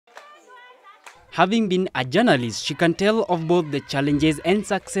Having been a journalist, she can tell of both the challenges and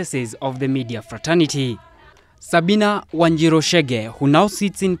successes of the media fraternity. Sabina Wanjiru Chege, who now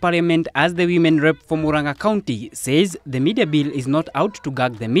sits in parliament as the women rep for Muranga County, says the media bill is not out to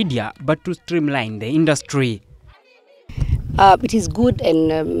gag the media, but to streamline the industry. It is good,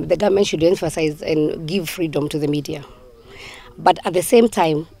 and the government should emphasize and give freedom to the media. But at the same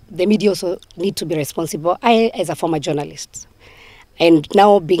time, the media also need to be responsible. I, as a former journalist, and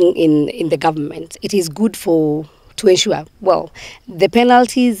now being in the government, it is good to ensure, well, the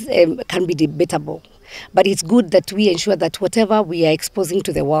penalties can be debatable, but it's good that we ensure that whatever we are exposing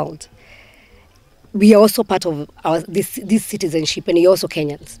to the world, we are also part of this citizenship, and we are also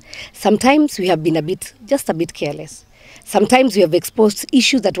Kenyans. Sometimes we have been just a bit careless. Sometimes we have exposed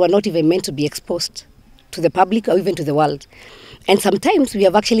issues that were not even meant to be exposed to the public or even to the world. And sometimes we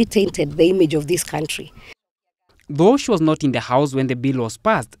have actually tainted the image of this country. Though she was not in the House when the bill was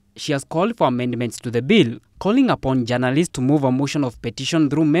passed, she has called for amendments to the bill, calling upon journalists to move a motion of petition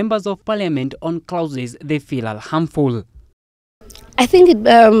through members of parliament on clauses they feel are harmful. I think,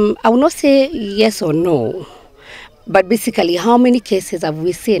 I will not say yes or no, but basically how many cases have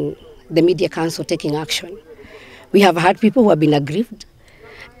we seen the Media Council taking action? We have had people who have been aggrieved,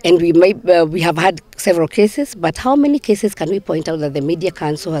 and we have had several cases, but how many cases can we point out that the Media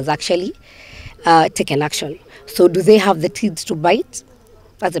Council has actually taken action? So do they have the teeth to bite?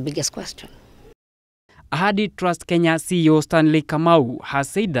 That's the biggest question. Ahadi Trust Kenya CEO Stanley Kamau has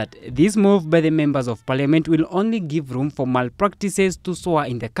said that this move by the members of parliament will only give room for malpractices to soar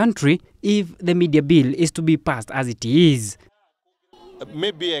in the country if the media bill is to be passed as it is.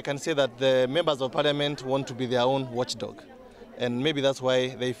 Maybe I can say that the members of parliament want to be their own watchdog, and maybe that's why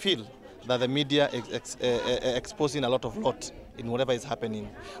they feel that the media is exposing a lot in whatever is happening.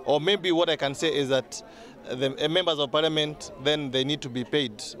 Or maybe what I can say is that the members of parliament, then they need to be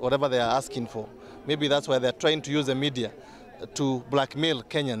paid whatever they are asking for. Maybe that's why they're trying to use the media to blackmail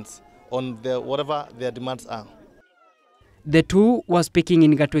Kenyans on whatever their demands are. The two were speaking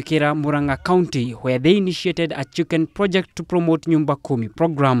in Gatwikira, Muranga County, where they initiated a chicken project to promote Nyumba Kumi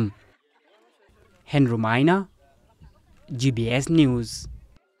program. Henry Maina, GBS News.